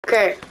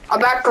Okay, I'm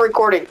back to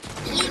recording.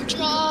 You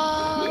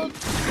drop.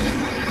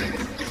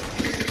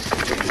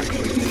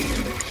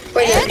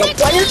 Wait, there's no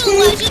player team?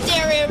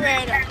 Legendary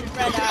red eye.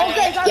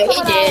 Okay, guys, Yeah, he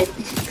did.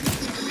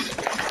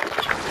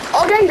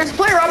 Oh dang, there's a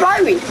player right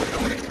behind me.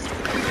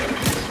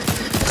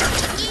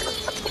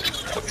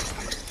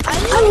 I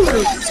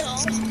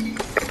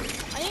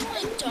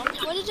didn't jump.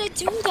 Why did I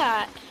do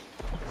that?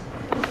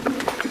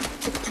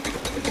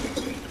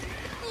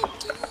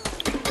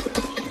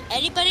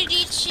 Anybody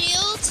need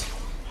shield?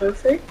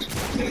 Perfect.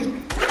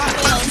 Hot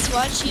Wheels,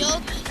 one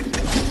shield.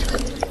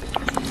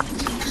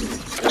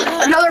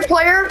 Another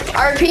player,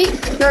 I repeat,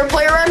 another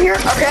player around here.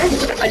 Okay,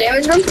 I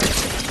damaged him.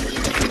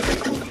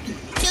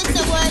 Kill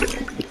someone.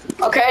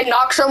 Okay,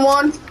 knock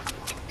someone.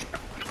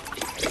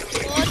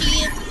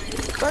 Body.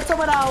 Burn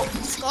someone out.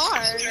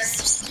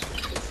 Scars.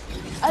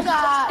 I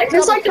got. Is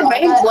this like the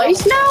main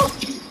place now?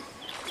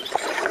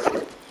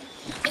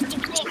 It's the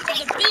rope for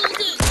the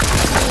building.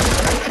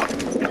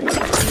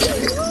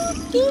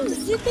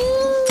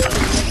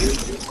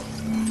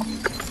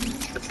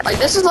 Like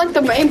this is like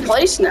the main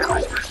place now.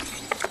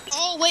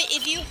 Oh wait,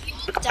 if you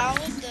down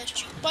the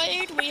shoot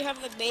button where you have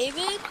the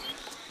Maven,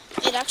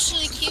 it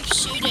actually keeps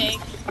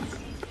shooting.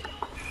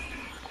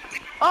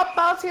 Oh,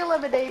 bounty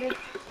eliminated.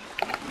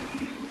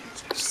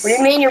 What do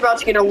you mean you're about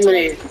to get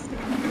eliminated?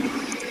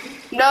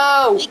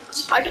 No,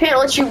 I can't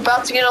let you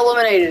about to get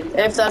eliminated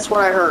if that's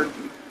what I heard.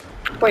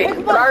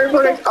 Wait, but I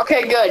recorded.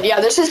 Okay, good. Yeah,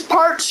 this is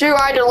part 2.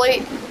 I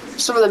delete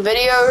some of the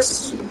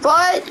videos,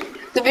 but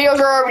the videos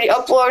are already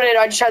uploaded.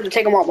 I just had to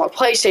take them off my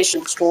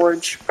PlayStation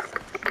storage.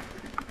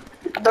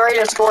 They're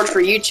in storage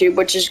for YouTube,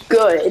 which is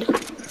good.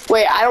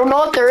 Wait, I don't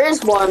know if there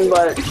is one,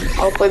 but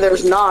hopefully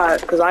there's not,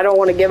 because I don't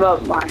want to give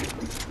up my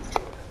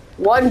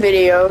one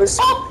videos.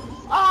 Oh,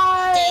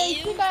 I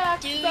Do think I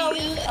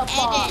accidentally a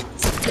bot.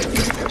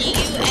 Do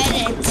you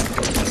edit?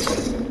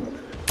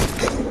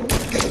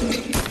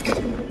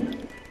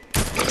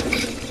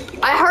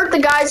 I hurt the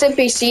guy's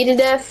NPC to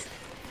death.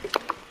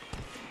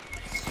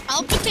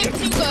 I'll protect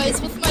you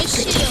guys with my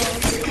shield.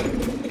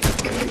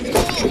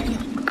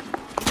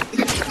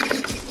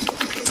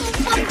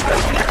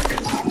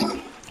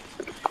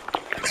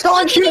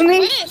 Someone shoot me.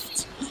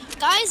 Rift.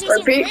 Guys, there's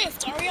Repeat. a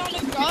rift.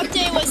 Ariana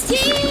Grande was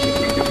here.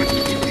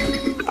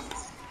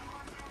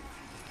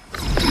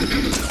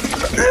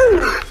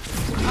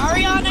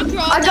 Ariana Grande.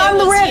 I got in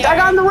the rift. I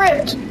got in the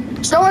rift.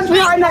 Someone's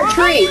behind that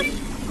tree.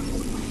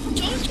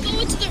 Don't go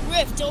into the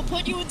rift. It'll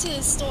put you into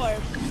the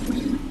storm.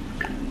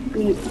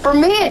 For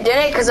me, it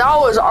didn't, because I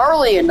was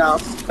early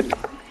enough.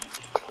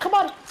 Come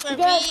on, For we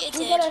me, it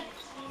did.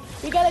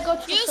 gotta go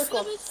to the Use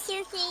circle. the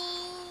circle.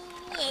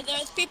 And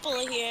there's people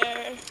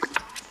here.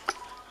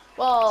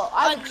 Well,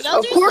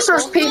 Of course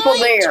there's people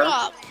there.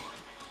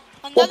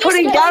 We're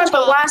putting down at the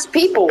last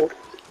people.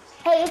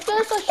 Hey, if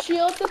there's a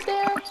shield up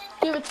there,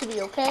 give it to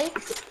me, okay?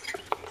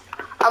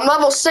 I'm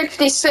level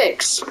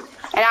 66, and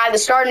I had to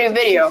start a new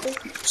video.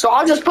 So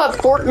I'll just put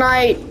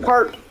Fortnite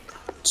part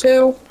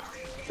 2,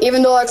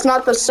 even though that's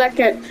not the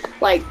second,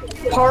 like,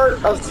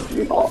 part of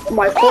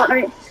my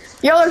Fortnite.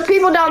 Yo, there's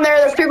people down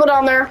there,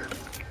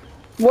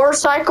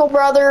 Warcycle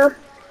brother,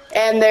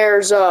 and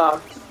there's,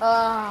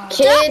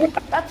 Kid.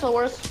 That's the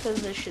worst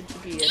position to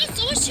be in.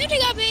 Someone's shooting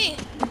at me.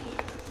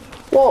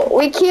 Well,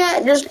 we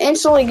can't just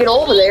instantly get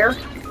over there.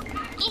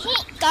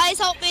 Guys,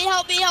 help me.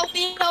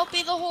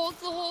 The hole.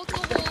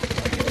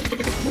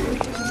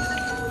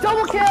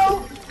 Double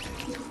kill!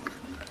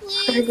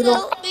 Please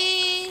help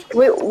me.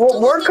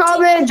 We're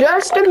coming,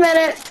 just a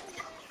minute.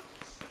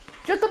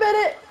 Just a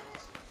minute.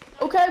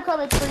 Okay, I'm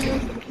coming for you.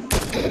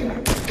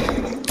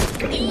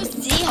 Use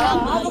the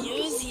hammer.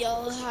 Use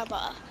your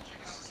hammer.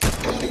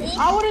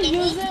 I want to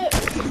use it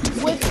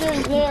with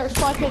there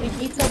so I can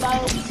beat them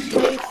out.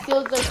 They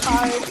steal their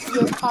cars,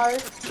 your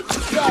cars.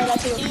 Yeah,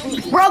 that's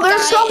it. Bro,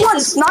 there's someone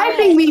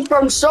sniping me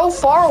from so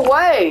far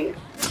away.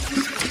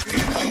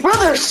 Bro,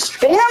 they're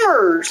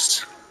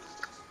spammers.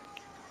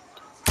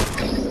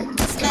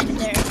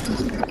 Spender.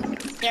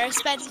 They're a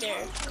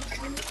spender.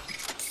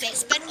 They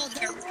spend all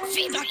their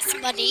V-Bucks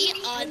money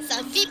on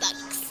some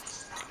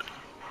V-Bucks.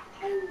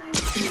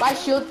 My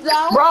shield's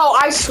down. Bro,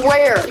 I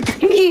swear,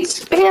 he keeps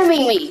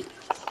spamming me.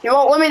 You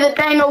won't let me the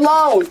thing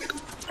alone.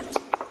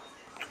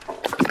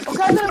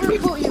 Okay, I'm gonna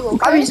reboot you,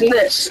 okay? I'm using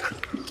this.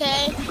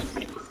 Okay.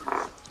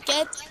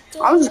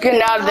 I'm just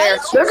getting out of there.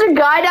 There's a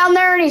guy down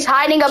there and he's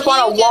hiding up on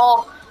a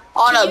wall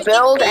on a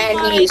build and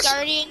he's...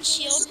 Guardian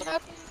shield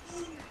weapon?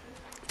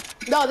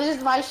 No, this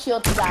is my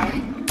shield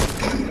down.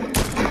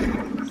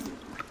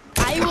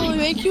 I will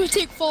make you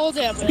take fall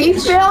damage. He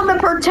failed to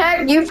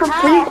protect you. He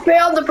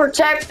failed to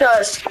protect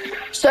us.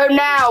 So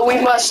now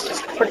we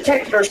must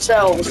protect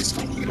ourselves.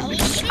 I will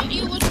shoot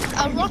you with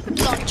a rocket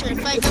launcher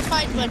if I can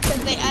find one,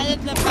 because they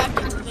added them back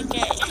into the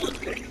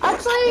game.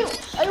 Actually,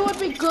 it would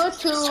be good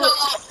to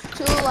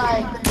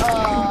like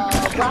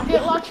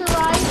rocket launcher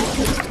ride.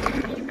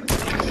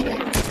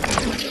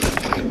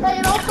 Hey,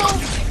 and also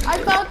I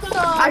found some.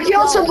 I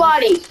killed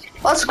somebody.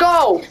 Let's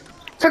go.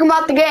 Talk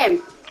about the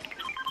game.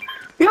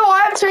 Yo,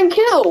 I have 10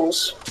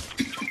 kills.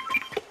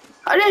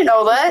 I didn't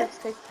know that.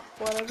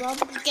 What is up?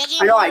 Getting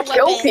I know more I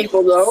kill weapons.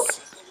 people though.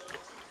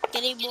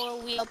 Getting more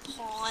wheel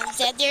pawns,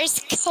 and there's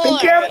Be core.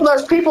 careful,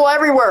 there's people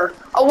everywhere.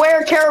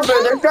 Aware caribou,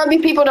 there's gonna be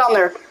people down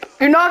there.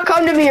 Do not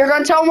come to me, you're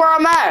gonna tell them where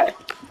I'm at.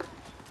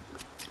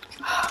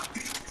 I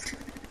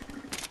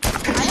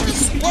have a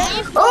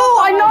sniper.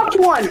 Oh, I knocked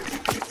one.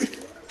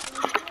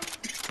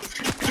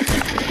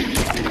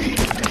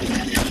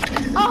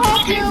 I'll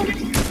help you.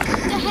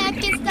 The heck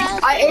is that?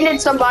 I ended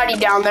somebody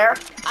down there.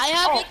 I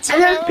have a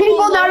And there's terrible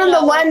people down in the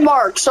loadout.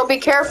 landmark, so be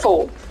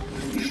careful.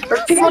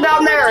 There's people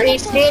down there.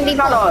 He's standing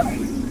on a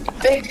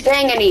big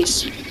thing, and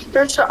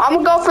I'm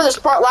gonna go for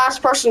this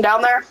last person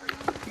down there.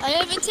 I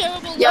have a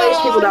terrible Yeah, there's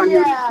loadout. people down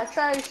here. Yeah,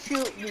 try to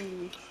shoot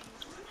me.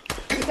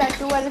 You can't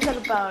do anything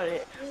about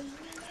it.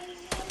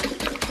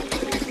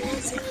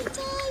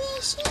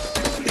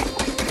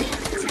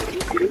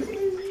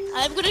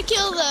 I'm gonna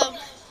kill them.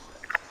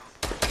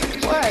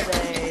 Where are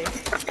they?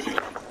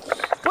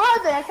 Where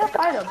are they? I can't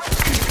find them.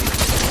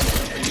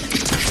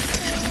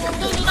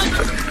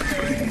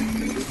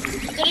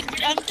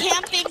 I'm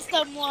camping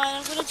someone.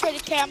 I'm gonna try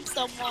to camp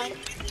someone.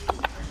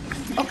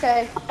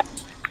 Okay.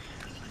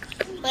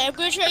 Like, I'm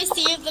gonna try to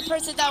see if the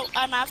person that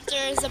I'm after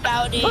is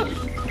about it.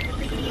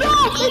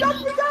 No! They knocked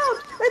me down!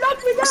 They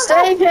knocked me down!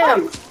 Save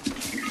him.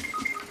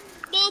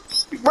 Nope.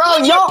 Bro,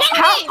 What's yo, our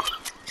how? bounty?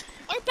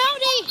 Our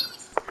bounty!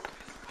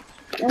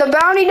 The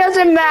bounty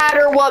doesn't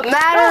matter. What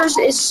matters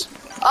is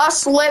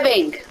us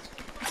living.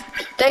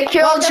 They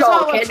killed that's y'all.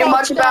 not what Can't do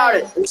much Trump about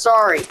said. it. I'm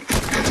sorry.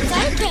 What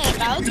I care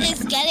about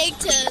is getting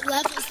to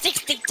level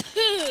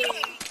 62.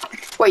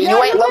 Wait, Yeah,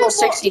 you ain't you level ain't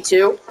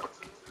 62?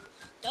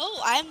 No,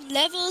 I'm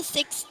level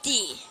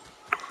 60.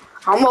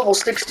 I'm level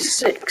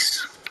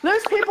 66.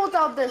 There's people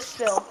down there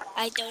still.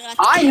 I do not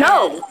I care.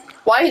 know.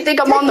 Why do you think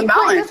I'm on the Wait,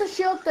 mountain? there's a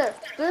shield there.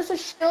 There's a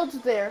shield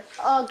there.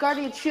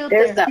 Guardian shield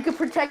There's there. that. You can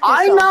protect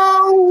I yourself.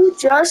 know.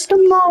 Just a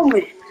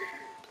moment.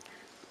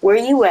 Where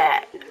you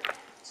at?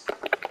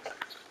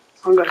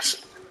 I'm gonna.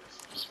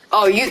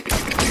 Oh, you.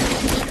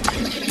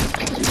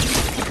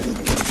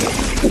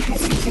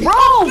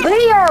 Bro,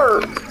 there.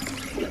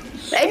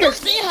 They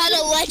just. They had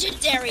a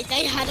legendary.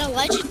 They had a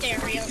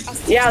legendary.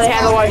 Yeah, they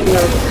had a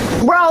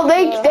legendary. Bro,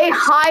 they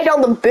hide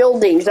on the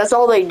buildings. That's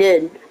all they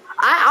did.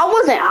 I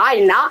wasn't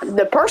hiding.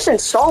 The person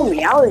saw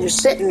me. I was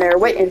just sitting there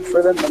waiting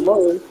for them to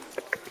move.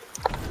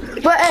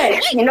 But hey,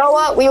 you know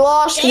what? We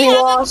lost. They We have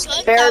a lost.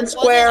 gun Fair and that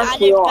square.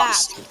 wasn't We added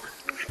lost.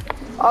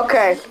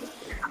 Okay,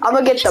 I'm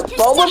gonna get the Just press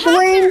the boba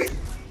bling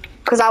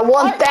because I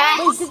want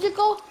that. Wait, did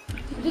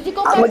you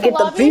go I'm back gonna to get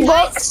the lobby?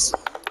 V-Bucks.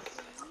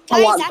 I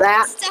Guys, want that.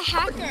 that's the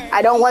hacker.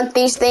 I don't want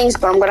these things,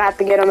 but I'm gonna have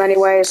to get them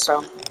anyway.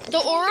 So The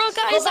Oro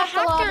guy Go is a back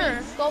to lobby.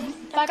 hacker. Go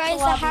That back guy to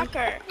is a lobby.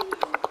 hacker.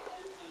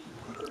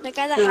 The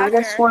guy's a and I hacker.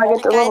 guess when I get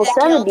to The guy level that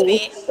killed 70,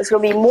 me. it's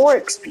gonna be more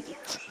XP.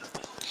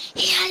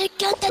 He had a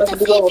gun that Let's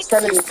doesn't do level even exist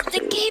 70. in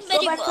the game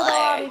Go back to the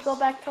lobby. anymore. Go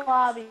back to the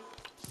lobby.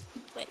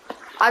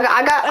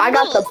 I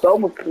got the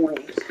boba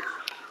point.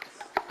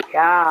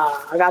 Yeah,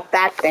 I got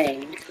that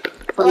thing.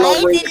 For no Why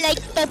is reason. it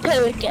like the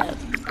Pokemon?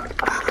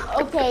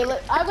 Okay,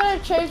 I'm gonna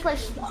change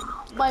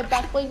my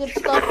back bling and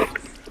stuff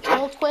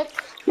real quick.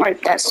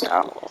 Like that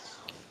stuff.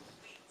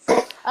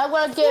 I'm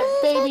gonna get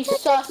baby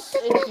sus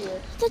in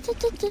here.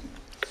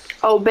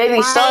 Oh, baby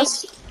My-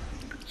 sus.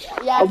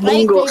 Yeah, A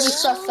bring bungle. baby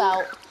sus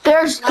out.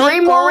 There's 3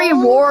 more goal-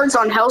 rewards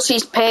on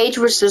Helsey's page,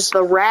 which is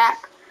the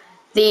wrap,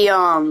 the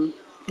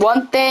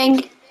one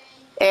thing,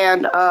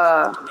 and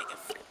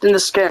then the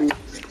skin.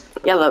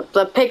 Yeah,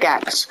 the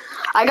pickaxe.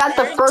 I got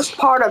the first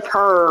part of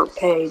her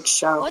page,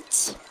 so.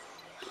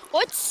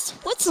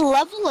 What's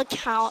level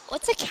account?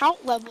 What's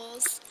account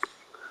levels?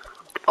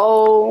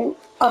 Oh,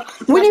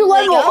 when you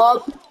Leveling level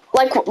up?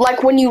 up,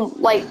 like when you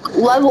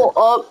level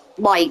up,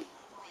 like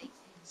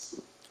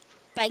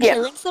By Yeah.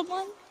 killing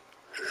someone?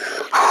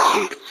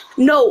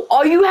 no,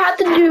 all you have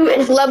to do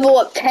is level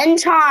up 10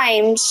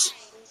 times,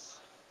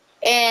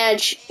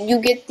 and you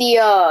get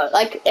the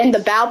like in the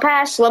battle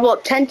pass, level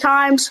up 10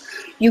 times,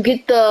 you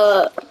get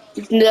the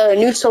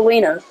new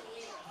Selena,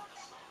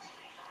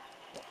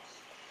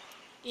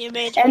 You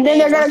made and then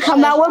they're gonna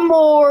come out with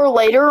more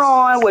later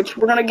on, which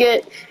we're gonna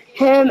get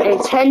him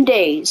in 10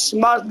 days.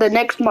 The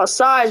next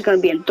Masai is gonna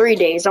be in 3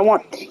 days. I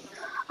want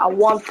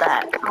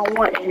that. I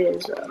want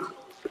his.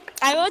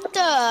 I want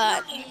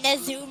the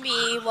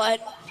Nezumi one,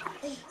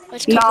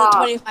 which comes Nah.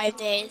 in 25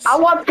 days. I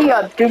want the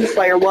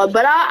Doomslayer one,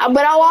 but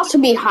I'll also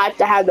be hyped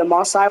to have the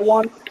Masai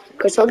one,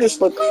 cause he'll just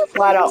look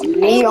flat out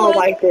neon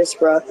like this,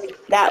 bro.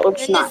 That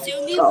looks The nice.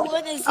 Nezumi So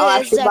one is I'll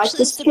actually like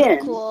the super skin.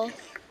 cool.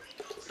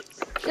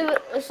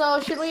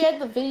 Should we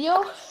end the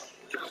video?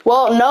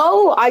 Well,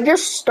 no, I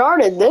just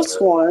started this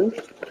one.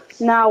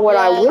 Now what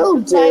I Yeah, will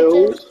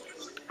do?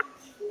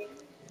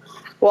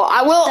 Well,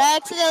 I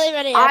accidentally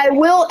read it. I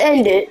will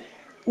end it,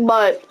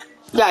 but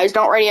guys,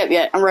 don't ready up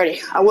yet. I'm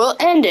ready. I will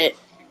end it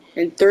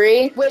in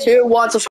 3, Wait. 2, 1. Subscribe.